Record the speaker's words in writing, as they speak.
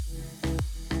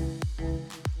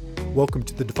Welcome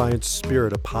to The Defiant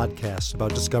Spirit, a podcast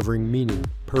about discovering meaning,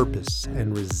 purpose,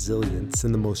 and resilience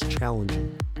in the most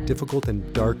challenging, difficult,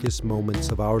 and darkest moments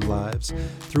of our lives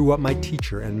through what my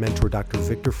teacher and mentor, Dr.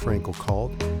 Viktor Frankl,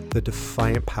 called the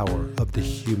defiant power of the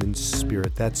human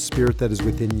spirit. That spirit that is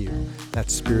within you, that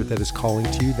spirit that is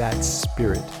calling to you, that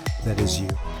spirit that is you.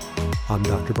 I'm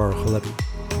Dr. Baruch Halevi.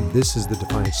 This is The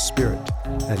Defiant Spirit.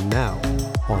 And now,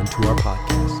 on to our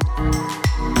podcast.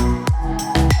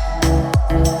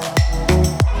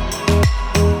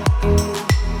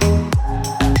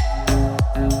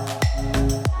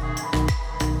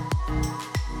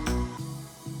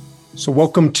 So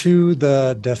welcome to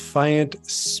the Defiant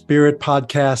Spirit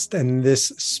podcast and this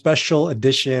special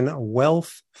edition,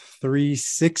 Wealth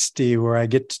 360, where I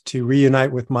get to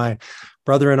reunite with my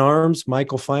brother in arms,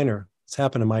 Michael Feiner. What's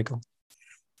happening, Michael?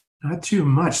 Not too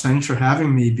much. Thanks for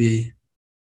having me, B.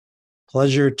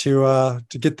 Pleasure to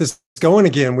get this going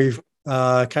again. We've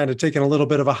kind of taken a little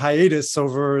bit of a hiatus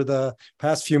over the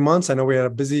past few months. I know we had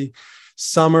a busy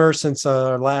summer since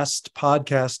our last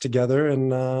podcast together,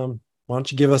 and why don't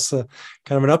you give us a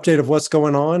kind of an update of what's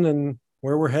going on and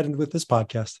where we're headed with this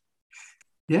podcast?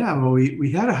 Yeah, well,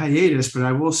 we had a hiatus, but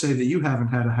I will say that you haven't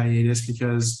had a hiatus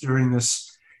because during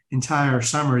this entire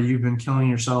summer, you've been killing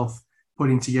yourself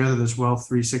putting together this Wealth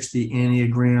 360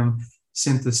 Enneagram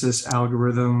synthesis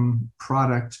algorithm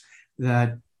product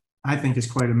that I think is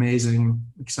quite amazing.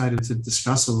 Excited to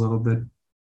discuss a little bit.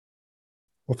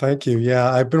 Well, thank you.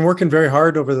 Yeah, I've been working very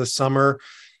hard over the summer.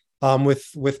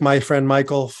 With my friend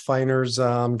Michael Feiner's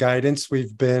guidance.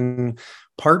 We've been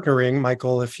partnering.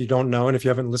 Michael, if you don't know, and if you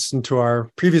haven't listened to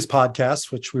our previous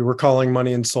podcast, which we were calling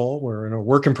Money and Soul, we're in a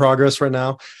work in progress right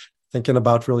now, thinking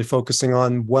about really focusing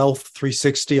on Wealth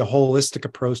 360, a holistic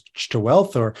approach to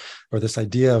wealth, or this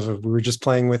idea of, we were just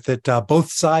playing with it,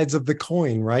 both sides of the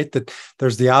coin, right? That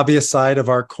there's the obvious side of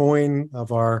our coin,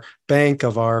 of our bank,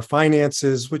 of our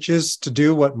finances, which is to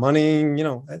do what money,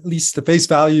 at least the face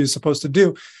value is supposed to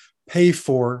do. Pay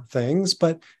for things,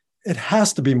 but it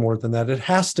has to be more than that. It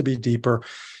has to be deeper.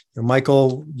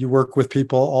 Michael, you work with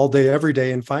people all day, every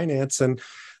day in finance, and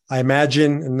I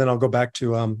imagine, and then I'll go back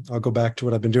to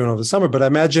what I've been doing over the summer. But I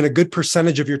imagine a good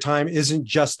percentage of your time isn't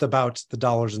just about the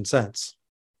dollars and cents.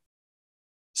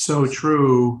 So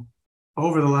true.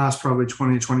 Over the last probably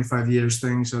 20, 25 years,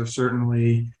 things have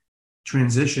certainly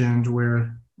transitioned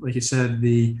where, like you said,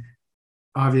 the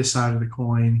obvious side of the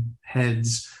coin,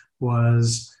 heads,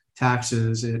 was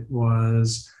taxes, it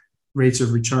was rates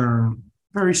of return,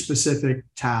 very specific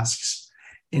tasks.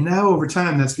 And now over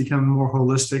time, that's become more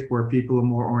holistic, where people are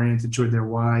more oriented toward their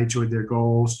why, toward their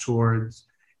goals, towards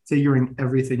figuring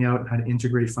everything out and how to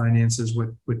integrate finances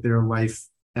with their life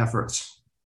efforts.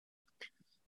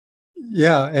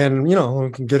 Yeah. And,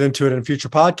 we can get into it in future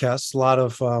podcasts. A lot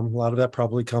of that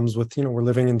probably comes with, we're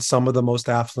living in some of the most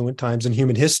affluent times in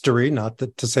human history. Not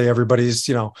that to say everybody's,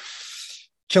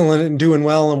 killing it and doing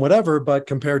well and whatever, but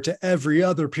compared to every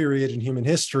other period in human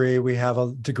history, we have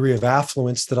a degree of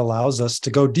affluence that allows us to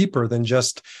go deeper than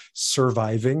just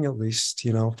surviving, at least,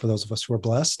 for those of us who are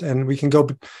blessed. And we can go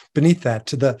beneath that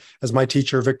to the, as my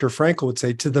teacher, Viktor Frankl, would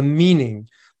say, to the meaning,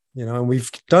 and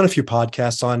we've done a few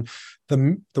podcasts on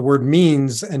the word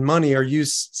means and money are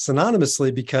used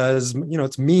synonymously because,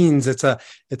 it's means, it's a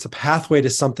pathway to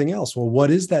something else. Well, what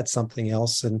is that something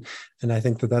else? And I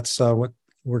think that's what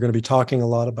we're going to be talking a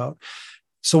lot about.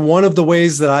 So one of the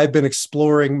ways that I've been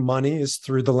exploring money is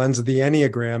through the lens of the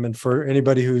Enneagram. And for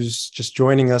anybody who's just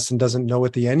joining us and doesn't know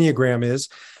what the Enneagram is,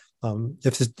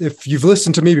 if you've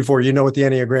listened to me before, you know what the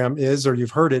Enneagram is, or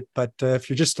you've heard it. But if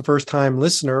you're just a first-time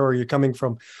listener, or you're coming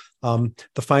from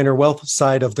the finer wealth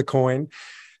side of the coin,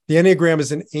 the Enneagram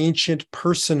is an ancient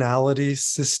personality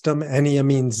system. Ennea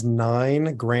means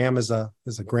 9. Gram is a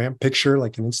gram picture,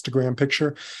 like an Instagram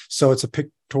picture. So it's a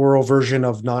pictorial version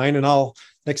of 9. And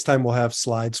next time we'll have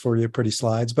slides for you, pretty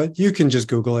slides, but you can just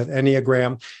Google it,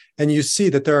 Enneagram, and you see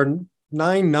that there are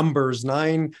 9 numbers,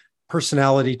 9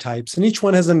 personality types, and each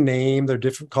one has a name. They're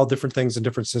called different things in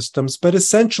different systems. But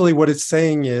essentially what it's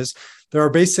saying is there are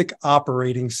basic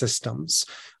operating systems.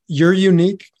 You're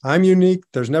unique. I'm unique.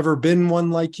 There's never been one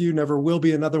like you, never will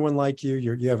be another one like you.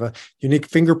 You have a unique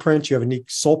fingerprint. You have a unique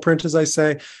soul print, as I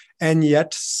say. And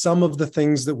yet some of the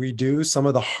things that we do, some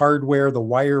of the hardware, the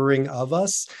wiring of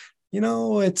us,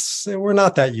 we're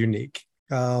not that unique.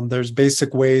 There's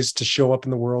basic ways to show up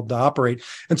in the world, to operate.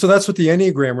 And so that's what the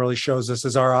Enneagram really shows us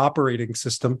as our operating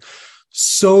system,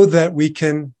 so that we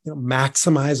can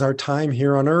maximize our time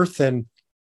here on Earth and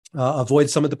avoid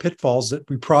some of the pitfalls that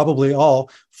we probably all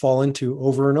fall into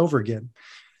over and over again.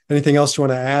 Anything else you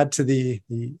want to add to the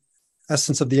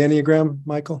essence of the Enneagram,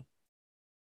 Michael?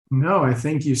 No, I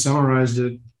think you summarized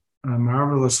it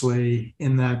marvelously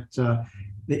in that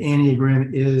the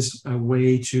Enneagram is a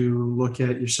way to look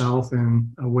at yourself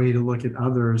and a way to look at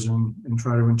others and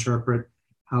try to interpret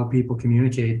how people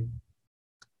communicate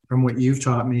from what you've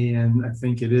taught me. And I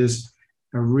think it is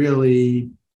a really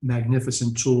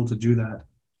magnificent tool to do that.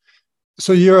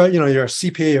 So you're a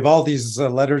CPA of all these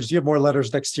letters. You have more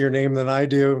letters next to your name than I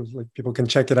do. Like, people can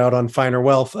check it out on Finer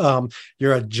Wealth.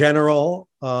 You're a general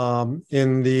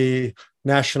in the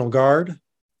National Guard,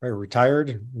 right?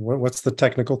 Retired. What's the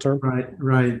technical term?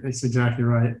 Right. That's exactly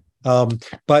right.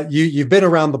 But you've been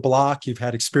around the block. You've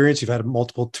had experience. You've had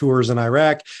multiple tours in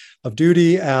Iraq of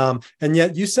duty. And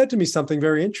yet you said to me something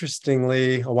very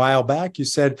interestingly a while back. You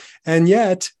said, and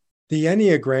yet the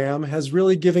Enneagram has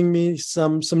really given me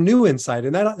some new insight.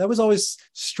 And that was always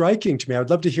striking to me. I would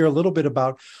love to hear a little bit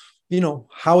about,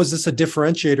 how is this a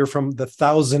differentiator from the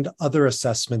 1,000 other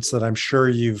assessments that I'm sure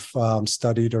you've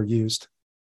studied or used?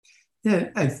 Yeah,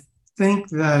 I think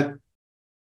that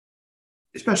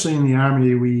especially in the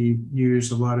Army, we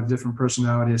use a lot of different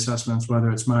personality assessments, whether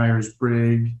it's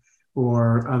Myers-Briggs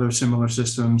or other similar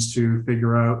systems, to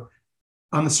figure out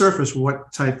on the surface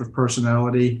what type of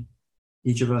personality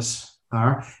each of us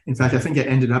are. In fact, I think I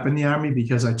ended up in the Army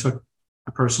because I took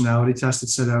a personality test that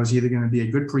said I was either going to be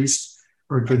a good priest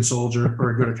or a good soldier or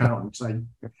a good accountant. So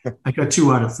I got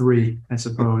 2 out of 3, I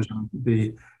suppose, on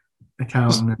the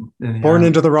accountant. And born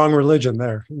into the wrong religion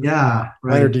there. Yeah,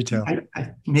 right. Minor detail.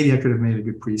 Maybe I could have made a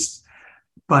good priest.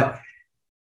 But,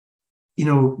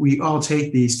 we all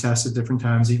take these tests at different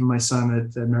times. Even my son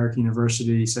at American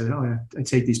University said, I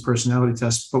take these personality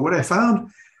tests. But what I found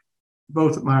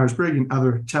both at Myers-Briggs and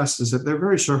other tests is that they're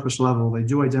very surface level. They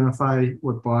do identify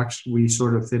what box we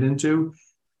sort of fit into,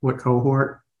 what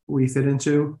cohort we fit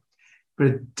into, but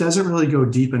it doesn't really go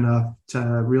deep enough to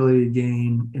really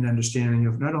gain an understanding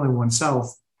of not only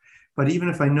oneself, but even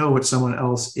if I know what someone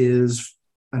else is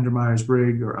under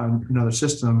Myers-Briggs or on another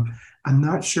system, I'm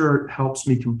not sure it helps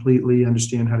me completely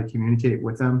understand how to communicate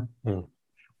with them.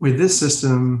 With this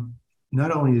system,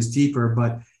 not only is deeper,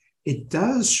 but it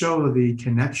does show the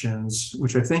connections,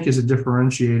 which I think is a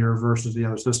differentiator versus the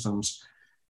other systems.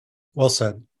 Well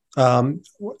said. In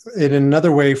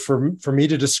another way for me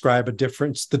to describe the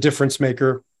difference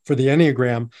maker for the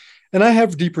Enneagram, and I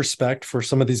have deep respect for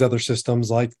some of these other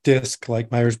systems like DISC,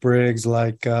 like Myers-Briggs,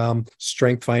 like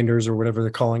Strength Finders, or whatever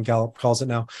they're calling, Gallup calls it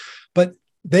now, but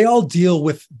they all deal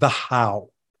with the how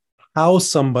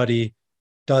somebody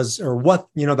does, or what,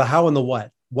 the how and the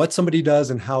what somebody does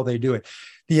and how they do it.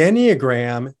 The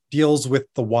Enneagram deals with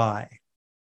the why,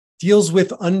 deals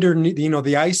with underneath,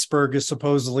 the iceberg is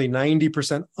supposedly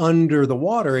 90% under the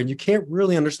water, and you can't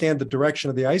really understand the direction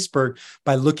of the iceberg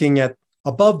by looking at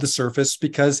above the surface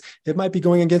because it might be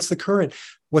going against the current.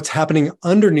 What's happening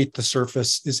underneath the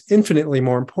surface is infinitely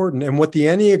more important. And what the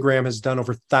Enneagram has done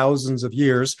over thousands of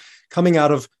years, coming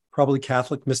out of probably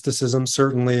Catholic mysticism,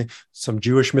 certainly some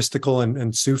Jewish mystical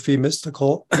and Sufi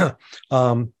mystical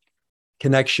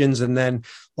connections, and then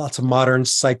lots of modern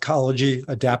psychology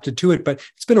adapted to it. But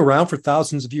it's been around for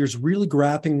thousands of years, really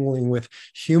grappling with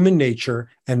human nature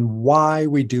and why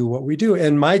we do what we do.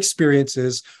 And my experience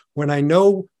is when I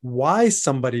know why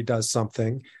somebody does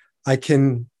something, I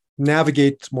can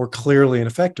navigate more clearly and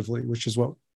effectively, which is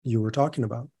what you were talking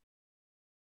about.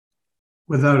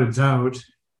 Without a doubt,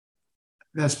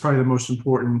 that's probably the most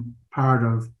important part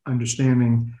of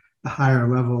understanding the higher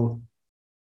level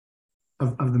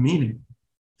of the meaning.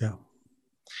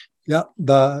 Yeah.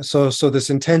 So this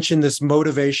intention, this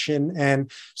motivation.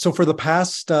 And so for the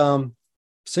past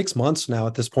 6 months now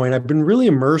at this point, I've been really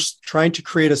immersed trying to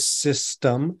create a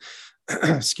system,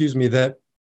 that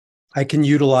I can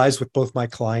utilize with both my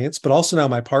clients, but also now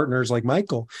my partners like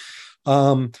Michael,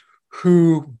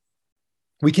 who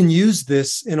we can use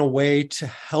this in a way to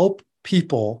help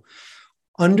people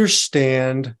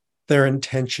understand their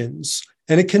intentions.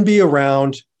 And it can be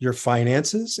around your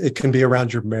finances. It can be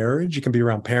around your marriage. It can be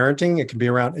around parenting. It can be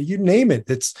around, you name it.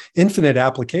 It's infinite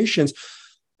applications,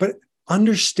 but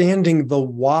understanding the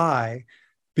why,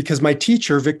 because my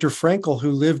teacher, Viktor Frankl,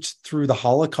 who lived through the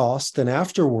Holocaust and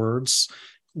afterwards,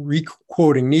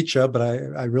 re-quoting Nietzsche, but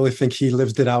I really think he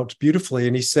lived it out beautifully.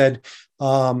 And he said,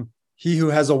 he who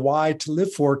has a why to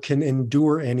live for can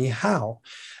endure anyhow.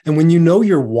 And when you know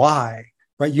your why,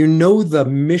 right, you know the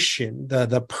mission,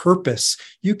 the purpose,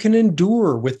 you can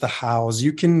endure with the hows,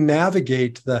 you can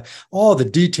navigate all the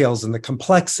details and the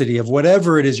complexity of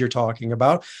whatever it is you're talking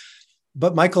about.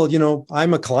 But Michael,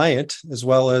 I'm a client as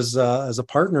well as a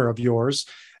partner of yours.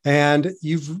 And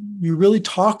we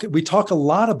talk a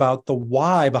lot about the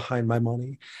why behind my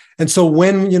money. And so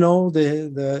when,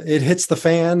 it hits the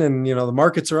fan and, the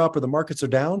markets are up or the markets are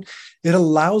down, it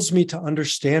allows me to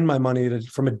understand my money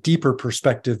from a deeper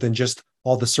perspective than just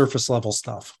all the surface level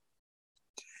stuff.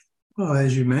 Well,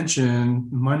 as you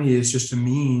mentioned, money is just a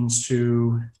means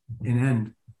to an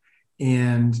end.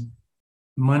 And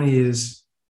money is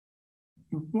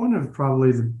one of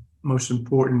probably the most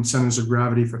important centers of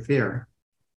gravity for fear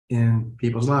in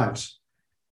people's lives.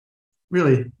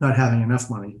 Really not having enough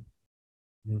money.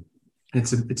 Mm.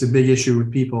 It's a big issue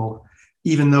with people,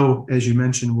 even though, as you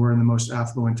mentioned, we're in the most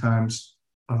affluent times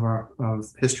of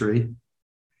history.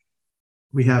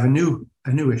 We have a new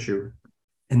issue,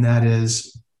 and that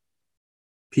is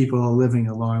people are living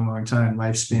a long time.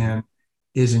 Lifespan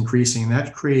is increasing.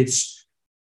 That creates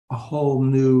a whole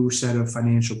new set of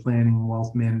financial planning,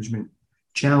 wealth management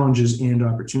challenges and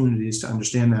opportunities to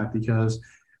understand that, because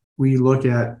we look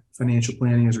at financial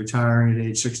planning as retiring at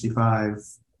age 65,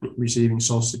 receiving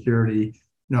Social Security,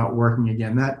 not working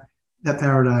again. That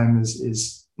paradigm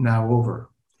is now over.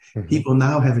 Mm-hmm. People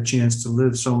now have a chance to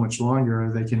live so much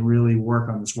longer. They can really work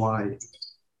on this why.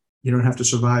 You don't have to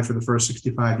survive for the first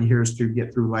 65 years to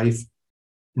get through life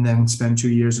and then spend 2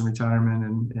 years in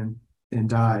retirement and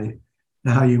die.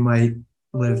 Now you might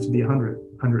live to be 100,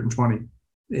 120.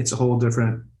 It's a whole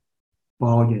different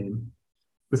ball game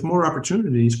with more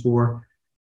opportunities for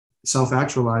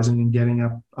self-actualizing and getting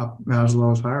up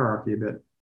Maslow's hierarchy a bit.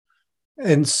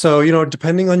 And so,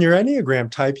 depending on your Enneagram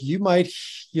type,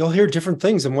 you'll hear different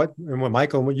things in what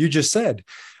Michael and what you just said,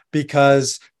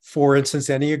 because, for instance,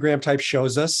 Enneagram type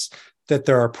shows us that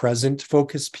there are present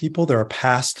focused people, there are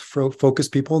past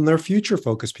focused people, and there are future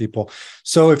focused people.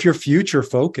 So if you're future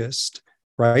focused,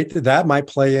 right, that might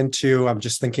play into, I'm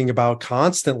just thinking about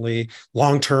constantly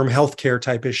long-term healthcare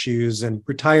type issues and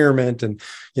retirement and,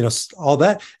 all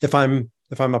that. If I'm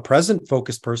a present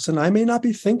focused person, I may not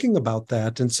be thinking about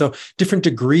that. And so different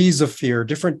degrees of fear,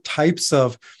 different types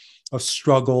of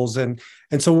struggles. And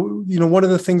so, one of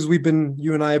the things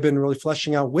you and I have been really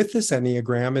fleshing out with this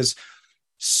Enneagram is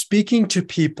speaking to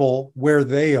people where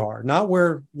they are, not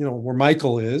where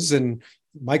Michael is. And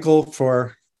Michael,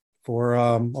 for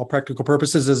all practical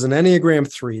purposes, is an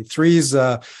Enneagram 3. 3 is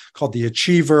called the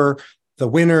achiever, the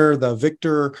winner, the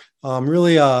victor,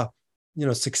 really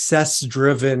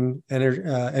success-driven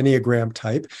Enneagram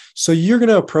type. So you're going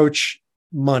to approach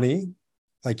money,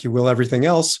 like you will everything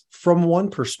else, from one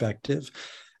perspective.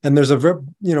 And there's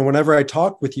whenever I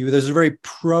talk with you, there's a very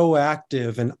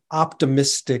proactive and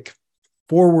optimistic,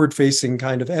 forward-facing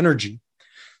kind of energy.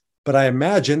 But I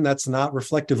imagine that's not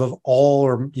reflective of all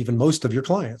or even most of your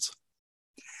clients.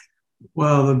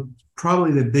 Well,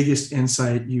 probably the biggest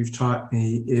insight you've taught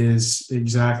me is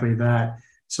exactly that.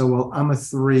 So, I'm a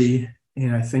 3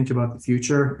 and I think about the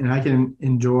future, and I can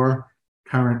endure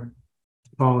current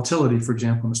volatility, for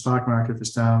example, in the stock market if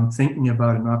it's down, thinking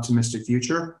about an optimistic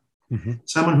future. Mm-hmm.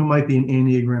 Someone who might be an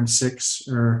Enneagram 6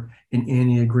 or an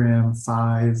Enneagram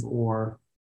 5 or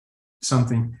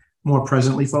something more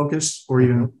presently focused, or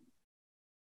even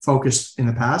focused in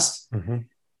the past. Mm-hmm.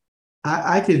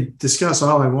 I could discuss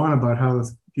all I want about how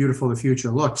beautiful the future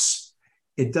looks.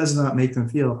 It does not make them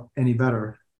feel any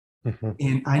better. Mm-hmm.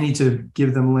 And I need to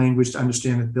give them language to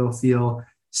understand that they'll feel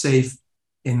safe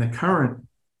in the current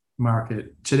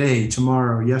market, today,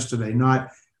 tomorrow, yesterday, not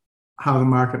how the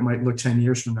market might look 10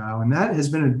 years from now. And that has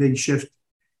been a big shift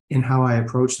in how I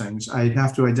approach things. I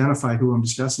have to identify who I'm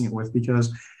discussing it with,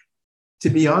 because,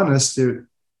 to be honest, in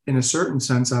a certain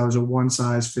sense, I was a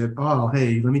one-size-fits-all.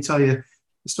 Hey, let me tell you,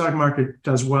 the stock market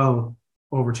does well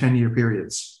over 10-year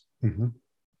periods. Mm-hmm.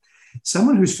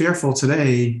 Someone who's fearful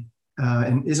today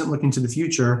and isn't looking to the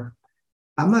future,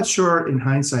 I'm not sure in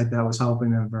hindsight that was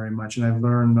helping them very much. And I've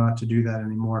learned not to do that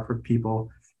anymore for people.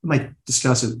 I might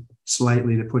discuss it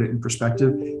slightly to put it in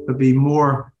perspective, but be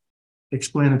more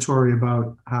explanatory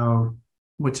about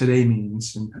what today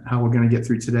means and how we're going to get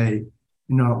through today,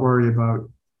 and not worry about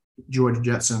George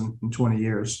Jetson in 20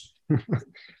 years.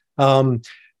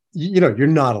 You're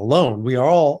not alone. We are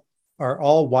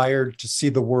all wired to see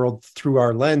the world through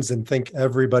our lens and think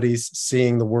everybody's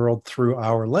seeing the world through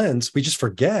our lens. We just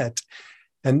forget.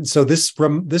 And so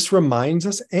this reminds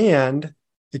us, and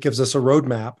it gives us a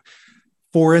roadmap.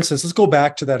 For instance, let's go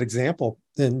back to that example.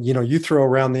 And, you throw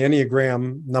around the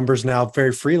Enneagram numbers now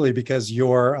very freely because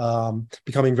you're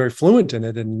becoming very fluent in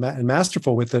it and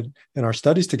masterful with it in our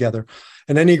studies together.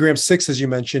 And Enneagram 6, as you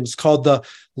mentioned, is called the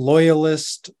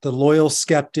loyalist, the loyal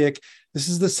skeptic. This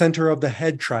is the center of the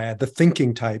head triad, the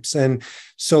thinking types. And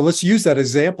so let's use that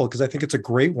example because I think it's a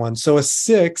great one. So a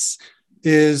 6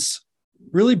 is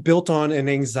really built on an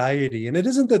anxiety. And it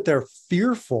isn't that they're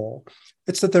fearful,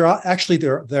 it's that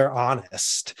they're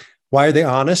honest. Why are they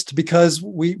honest? Because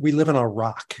we live in a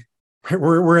rock.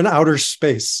 We're in outer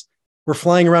space. We're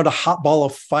flying around a hot ball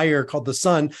of fire called the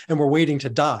sun, and we're waiting to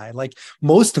die. Like,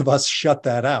 most of us shut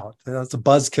that out. That's a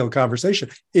buzzkill conversation.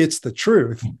 It's the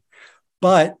truth.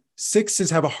 But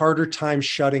sixes have a harder time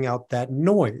shutting out that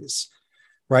noise,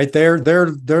 right? They're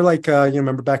like,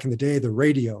 remember back in the day, the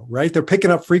radio, right? They're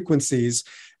picking up frequencies,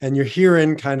 and you're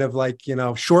hearing kind of like,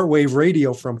 shortwave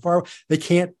radio from far. They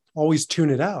can't always tune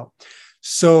it out.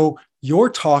 So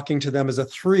you're talking to them as a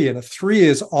 3, and a 3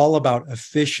 is all about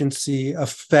efficiency,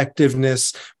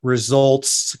 effectiveness,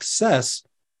 results, success,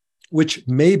 which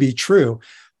may be true,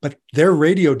 but their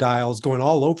radio dial is going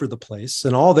all over the place,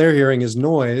 and all they're hearing is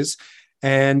noise,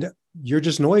 and you're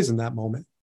just noise in that moment.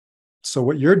 So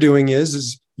what you're doing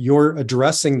is you're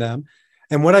addressing them.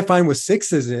 And what I find with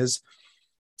sixes is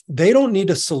they don't need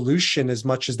a solution as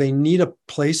much as they need a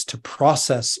place to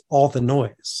process all the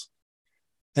noise.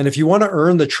 And if you want to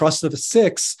earn the trust of a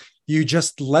 6, you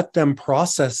just let them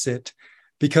process it,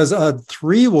 because a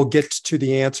 3 will get to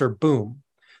the answer, boom.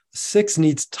 A 6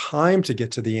 needs time to get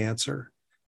to the answer.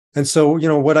 And so,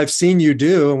 what I've seen you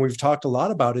do, and we've talked a lot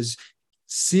about, is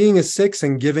seeing a 6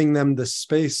 and giving them the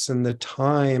space and the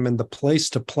time and the place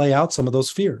to play out some of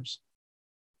those fears.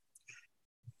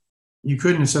 You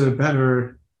couldn't have said it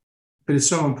better, but it's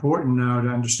so important now to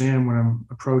understand when I'm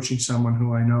approaching someone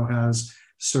who I know has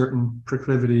certain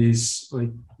proclivities,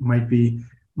 like might be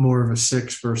more of a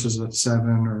 6 versus a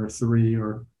 7 or a 3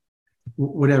 or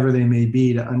whatever they may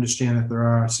be, to understand that there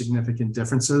are significant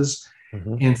differences.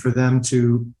 Mm-hmm. And for them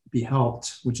to be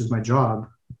helped, which is my job,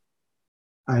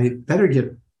 I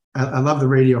love the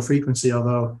radio frequency,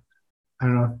 although I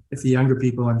don't know if the younger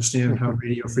people understand how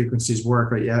radio frequencies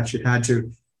work, right? You actually had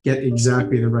to get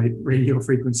exactly the right radio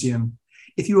frequency. And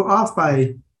if you were off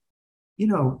by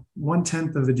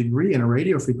 1/10 of a degree in a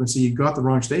radio frequency, you got the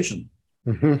wrong station.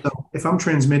 Mm-hmm. So if I'm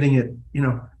transmitting it,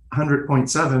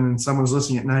 100.7 and someone's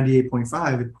listening at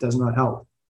 98.5, it does not help.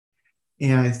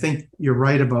 And I think you're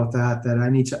right about that I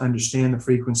need to understand the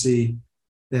frequency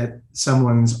that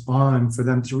someone's on for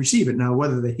them to receive it. Now,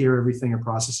 whether they hear everything or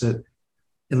process it,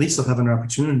 at least they'll have an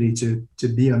opportunity to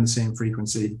be on the same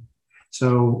frequency.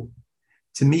 So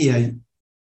to me,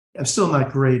 I'm still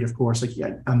not great, of course.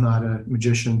 I'm not a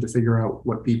magician to figure out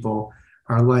what people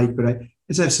are like, but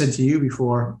as I've said to you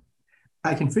before,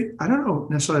 I don't know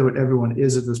necessarily what everyone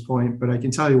is at this point, but I can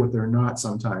tell you what they're not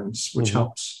sometimes, which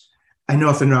helps. I know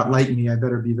if they're not like me, I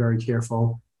better be very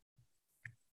careful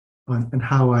on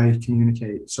how I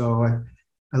communicate. So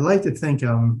I like to think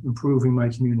I'm improving my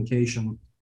communication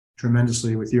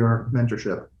tremendously with your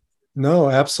mentorship. No,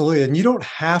 absolutely. And you don't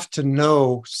have to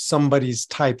know somebody's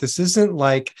type. This isn't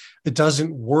like it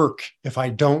doesn't work if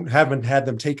I haven't had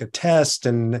them take a test.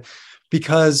 And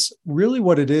because really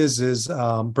what it is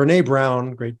Brene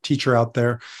Brown, great teacher out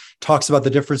there, talks about the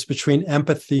difference between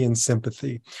empathy and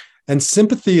sympathy. And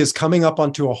sympathy is coming up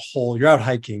onto a hole. You're out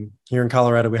hiking here in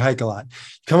Colorado. We hike a lot.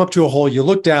 You come up to a hole, you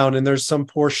look down, and there's some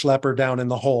poor schlepper down in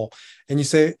the hole. And you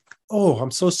say, "Oh,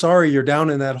 I'm so sorry you're down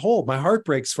in that hole. My heart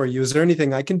breaks for you. Is there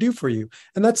anything I can do for you?"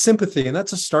 And that's sympathy. And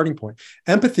that's a starting point.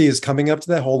 Empathy is coming up to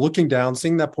that hole, looking down,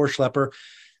 seeing that poor schlepper,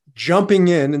 jumping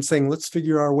in and saying, "Let's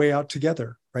figure our way out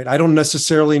together," right? I don't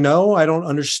necessarily know. I don't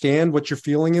understand what you're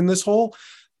feeling in this hole,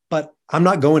 but I'm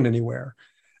not going anywhere.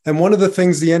 And one of the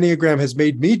things the Enneagram has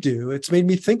made me do, it's made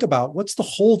me think about what's the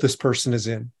hole this person is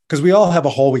in, because we all have a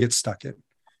hole we get stuck in,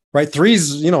 right?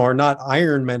 Threes, are not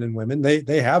Iron Men and women.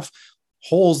 They have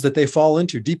holes that they fall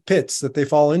into, deep pits that they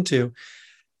fall into.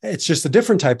 It's just a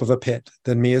different type of a pit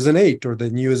than me as an 8 or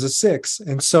than you as a 6.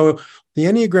 And so the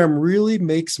Enneagram really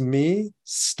makes me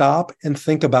stop and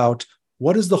think about,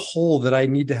 what is the hole that I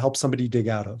need to help somebody dig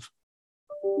out of?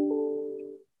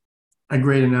 A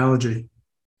great analogy.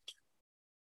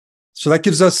 So that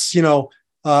gives us,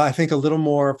 I think a little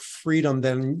more freedom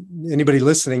than anybody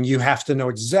listening. You have to know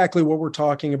exactly what we're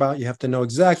talking about. You have to know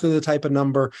exactly the type of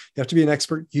number. You have to be an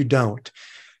expert. You don't.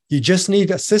 You just need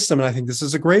a system. And I think this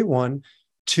is a great one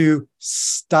to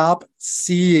stop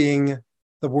seeing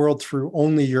the world through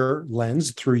only your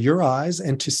lens, through your eyes,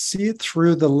 and to see it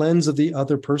through the lens of the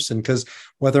other person. Because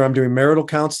whether I'm doing marital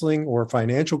counseling or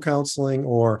financial counseling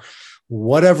or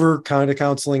whatever kind of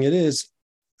counseling it is,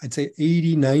 I'd say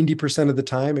 80, 90% of the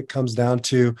time, it comes down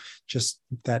to just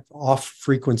that off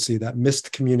frequency, that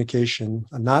missed communication.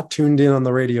 I'm not tuned in on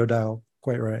the radio dial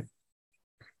quite right.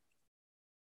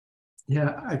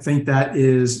 Yeah, I think that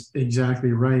is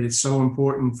exactly right. It's so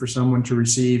important for someone to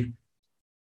receive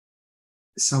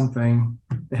something.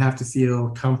 They have to feel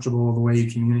comfortable with the way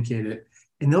you communicate it.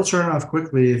 And they'll turn it off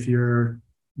quickly if you're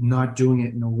not doing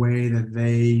it in a way that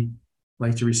they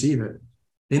like to receive it.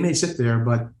 They may sit there,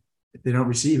 but if they don't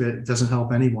receive it, it doesn't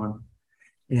help anyone.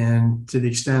 And to the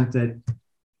extent that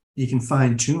you can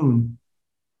fine tune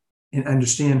and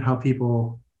understand how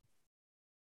people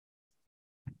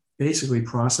basically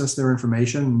process their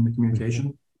information and the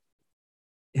communication,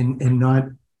 and not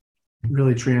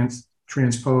really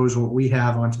transpose what we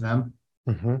have onto them,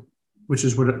 which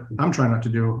is what I'm trying not to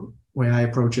do, the way I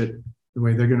approach it, the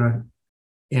way they're going to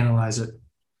analyze it.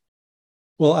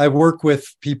 Well, I work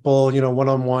with people,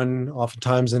 one-on-one,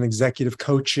 oftentimes in executive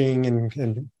coaching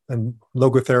and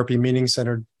logotherapy,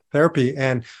 meaning-centered therapy.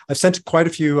 And I've sent quite a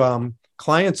few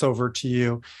clients over to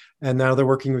you, and now they're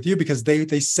working with you because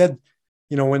they said,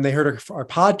 when they heard our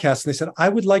podcast, and they said, I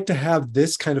would like to have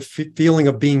this kind of feeling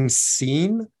of being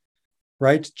seen,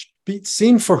 right? Be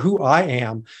seen for who I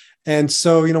am. And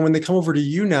so, when they come over to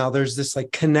you now, there's this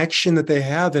like connection that they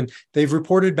have, and they've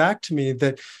reported back to me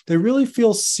that they really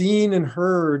feel seen and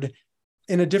heard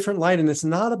in a different light. And it's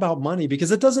not about money,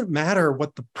 because it doesn't matter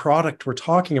what the product we're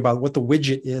talking about, what the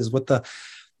widget is, what the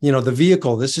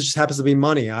vehicle. This just happens to be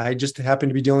money. I just happen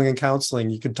to be dealing in counseling.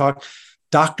 You can talk,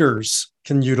 doctors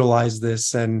can utilize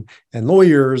this, and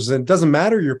lawyers, and it doesn't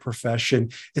matter your profession.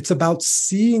 It's about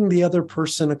seeing the other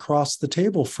person across the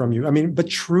table from you. I mean, but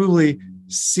truly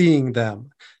seeing them,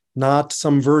 not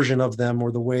some version of them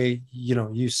or the way,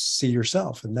 you see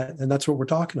yourself. And that's what we're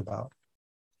talking about.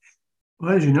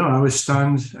 Well, as you know, I was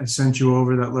stunned. I sent you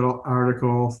over that little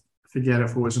article. I forget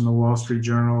if it was in the Wall Street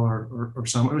Journal or it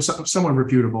was someone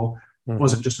reputable. It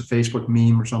wasn't just a Facebook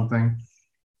meme or something,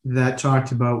 that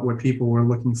talked about what people were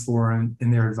looking for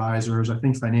in their advisors, I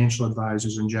think financial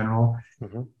advisors in general.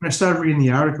 When I started reading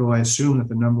the article, I assumed that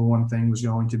the number one thing was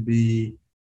going to be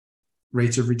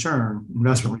rates of return,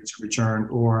 investment rates of return,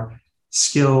 or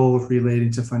skill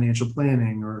related to financial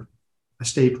planning or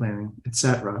estate planning,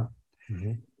 etc.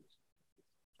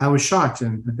 I was shocked,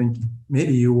 and I think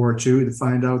maybe you were too, to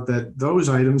find out that those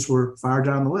items were far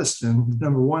down the list. And the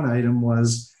number one item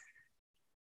was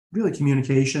really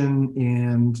communication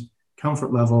and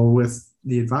comfort level with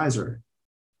the advisor,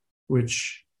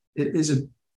 which is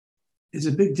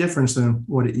a big difference than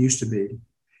what it used to be.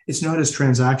 It's not as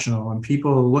transactional, and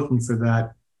people are looking for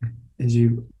that.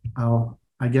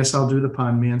 I guess I'll do the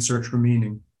pun, man search for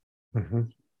meaning.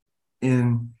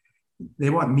 And they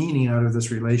want meaning out of this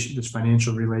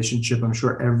financial relationship. I'm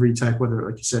sure every type, whether,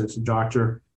 like you said, it's a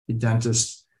doctor, a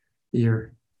dentist,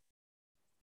 your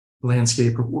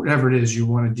landscape, or whatever it is, you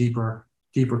want a deeper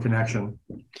connection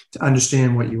to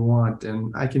understand what you want.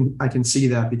 And I can see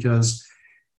that, because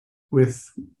with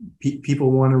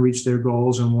people want to reach their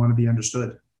goals and want to be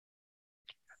understood.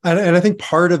 And I think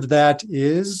part of that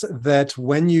is that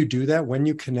when you do that, when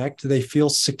you connect, they feel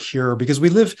secure, because we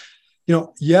live,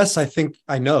 yes,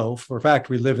 I know for a fact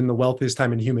we live in the wealthiest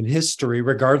time in human history,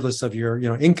 regardless of your,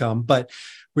 income, but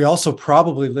we also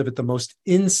probably live at the most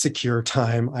insecure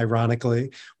time,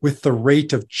 ironically, with the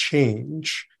rate of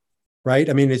change, right?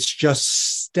 I mean, it's just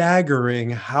staggering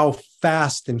how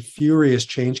fast and furious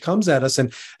change comes at us,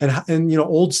 and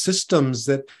old systems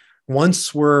that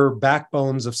once were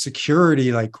backbones of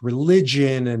security, like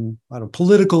religion and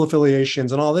political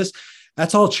affiliations and all this,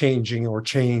 that's all changing or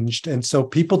changed. And so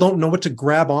people don't know what to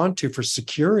grab onto for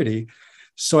security.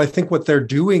 So I think what they're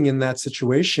doing in that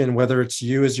situation, whether it's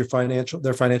you as their financial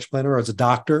planner or as a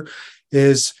doctor,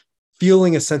 is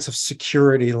feeling a sense of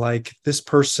security, like this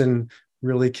person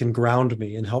really can ground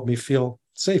me and help me feel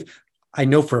safe. I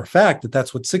know for a fact that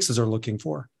that's what sixes are looking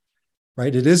for,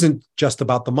 right? It isn't just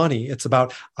about the money. It's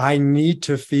about, I need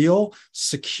to feel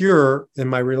secure in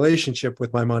my relationship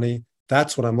with my money.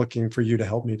 That's what I'm looking for you to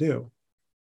help me do.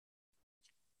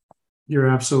 You're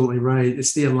absolutely right.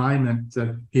 It's the alignment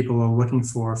that people are looking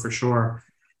for sure,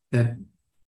 that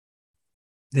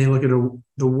they look at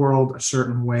the world a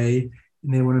certain way,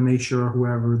 and they want to make sure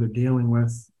whoever they're dealing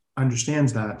with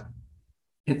understands that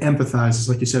and empathizes,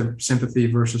 like you said, sympathy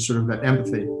versus sort of that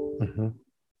empathy,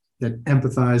 that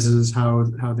empathizes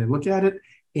how they look at it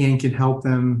and can help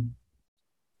them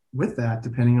with that,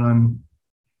 depending on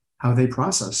how they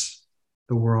process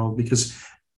the world. Because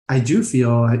I do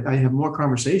feel I have more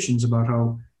conversations about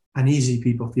how uneasy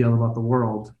people feel about the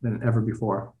world than ever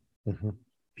before.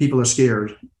 People are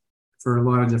scared for a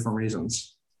lot of different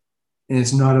reasons. And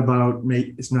it's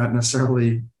not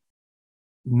necessarily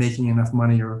making enough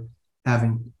money or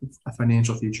having a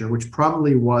financial future, which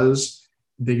probably was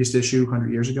the biggest issue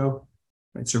 100 years ago,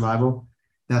 right? Survival.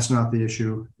 That's not the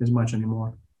issue as much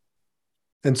anymore.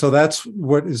 And so that's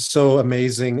what is so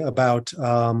amazing about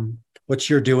what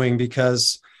you're doing,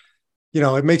 because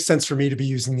it makes sense for me to be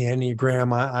using the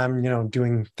Enneagram. I'm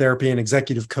doing therapy and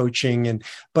executive coaching,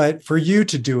 but for you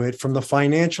to do it from the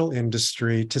financial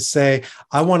industry, to say,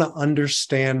 I want to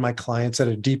understand my clients at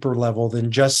a deeper level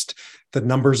than just the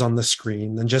numbers on the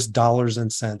screen, than just dollars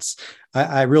and cents,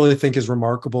 I really think is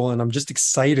remarkable. And I'm just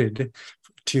excited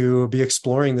to be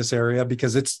exploring this area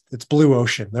because it's blue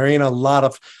ocean. There ain't a lot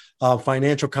of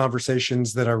financial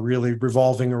conversations that are really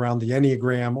revolving around the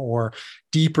Enneagram or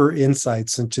deeper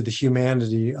insights into the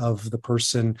humanity of the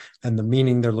person and the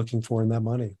meaning they're looking for in that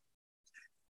money.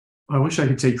 I wish I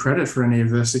could take credit for any of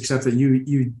this, except that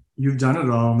you've done it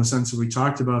all, in the sense that we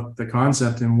talked about the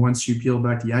concept, and once you peel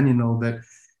back the onion a little bit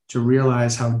to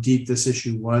realize how deep this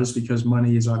issue was, because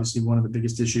money is obviously one of the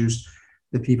biggest issues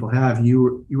that people have,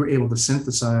 you were able to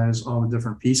synthesize all the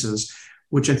different pieces,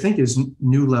 which I think is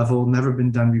new level, never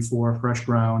been done before, fresh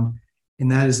ground.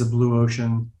 And that is the blue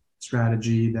ocean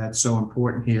strategy that's so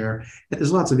important here.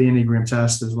 There's lots of Enneagram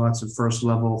tests. There's lots of first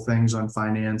level things on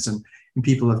finance, and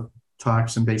people have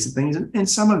talked some basic things. And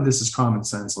some of this is common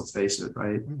sense, let's face it,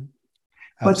 right? Absolutely.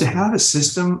 But to have a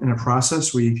system and a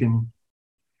process where you can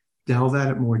delve at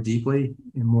it more deeply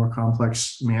in a more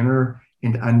complex manner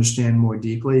and to understand more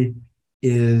deeply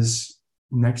is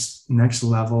next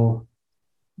level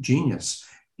genius.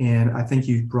 And I think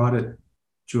you've brought it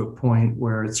to a point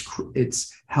where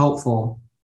it's helpful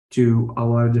to a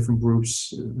lot of different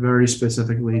groups, very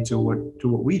specifically to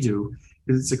what we do,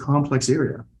 because it's a complex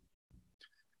area.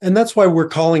 And that's why we're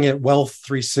calling it Wealth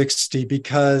 360,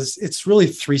 because it's really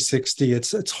 360.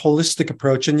 It's holistic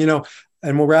approach. And,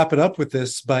 and we'll wrap it up with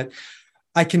this, but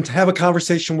I can have a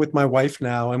conversation with my wife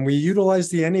now, and we utilize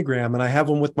the Enneagram, and I have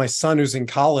one with my son who's in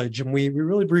college, and we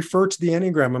really refer to the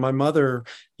Enneagram, and my mother,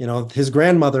 his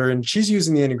grandmother, and she's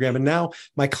using the Enneagram. And now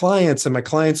my clients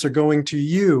are going to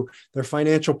you, their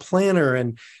financial planner.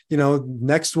 And,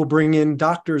 next we'll bring in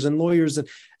doctors and lawyers.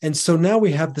 And so now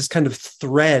we have this kind of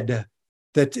thread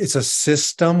that it's a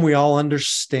system we all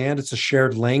understand. It's a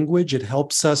shared language. It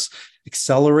helps us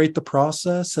accelerate the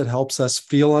process. It helps us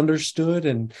feel understood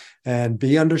and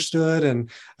be understood. And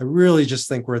I really just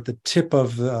think we're at the tip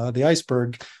of the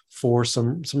iceberg for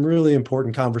some really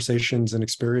important conversations and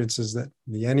experiences that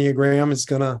the Enneagram is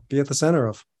going to be at the center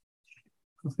of.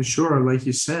 For sure. Like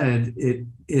you said, it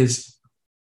is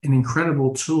an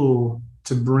incredible tool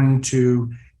to bring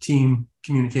to team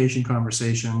communication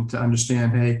conversation, to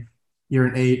understand, hey, you're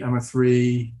an 8, I'm a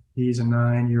 3, he's a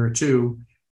 9, you're a 2.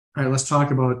 All right, let's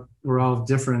talk about, we're all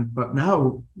different, but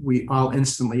now we all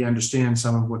instantly understand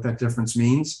some of what that difference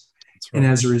means. Right. And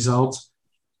as a result,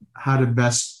 how to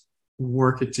best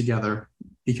work it together,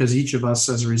 because each of us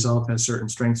as a result has certain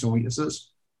strengths and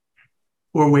weaknesses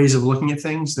or ways of looking at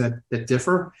things that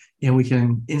differ. And we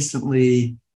can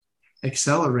instantly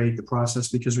accelerate the process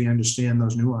because we understand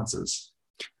those nuances.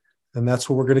 And that's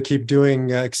what we're going to keep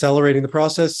doing, accelerating the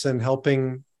process and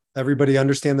helping everybody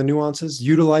understand the nuances,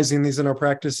 utilizing these in our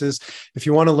practices. If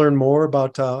you want to learn more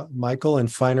about Michael and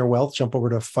Finer Wealth, jump over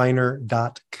to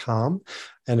finer.com.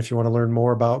 And if you want to learn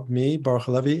more about me, Baruch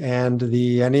Halevi, and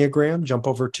the Enneagram, jump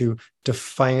over to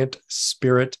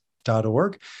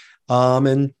defiantspirit.org.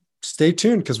 And stay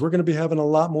tuned, because we're going to be having a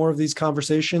lot more of these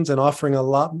conversations and offering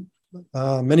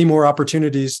many more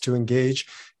opportunities to engage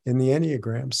in the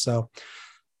Enneagram. So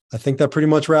I think that pretty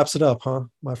much wraps it up, huh,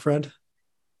 my friend?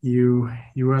 You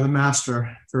are the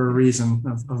master for a reason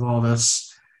of all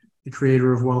this, the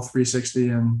creator of Wealth 360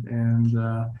 and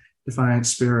Defiant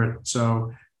Spirit.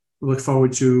 So we look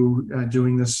forward to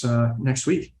doing this next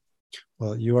week.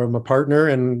 Well, you are my partner,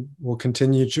 and we'll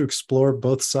continue to explore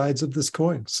both sides of this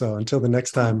coin. So until the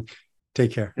next time,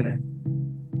 take care. Okay.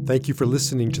 Thank you for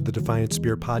listening to the Defiant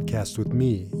Spirit podcast with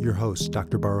me, your host,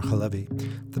 Dr. Baruch Halevi.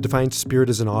 The Defiant Spirit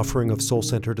is an offering of Soul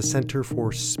Center, a center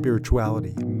for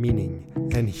spirituality, meaning,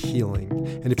 and healing.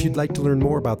 And if you'd like to learn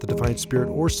more about the Defiant Spirit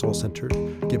or Soul Center,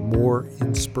 get more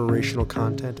inspirational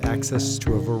content, access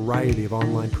to a variety of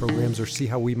online programs, or see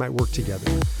how we might work together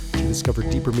to discover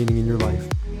deeper meaning in your life,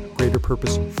 greater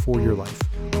purpose for your life,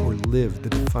 or live the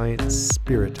Defiant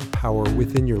Spirit power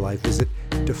within your life, visit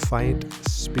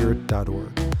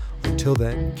defiantspirit.org. Until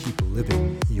then, keep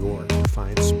living your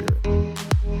Defiant Spirit.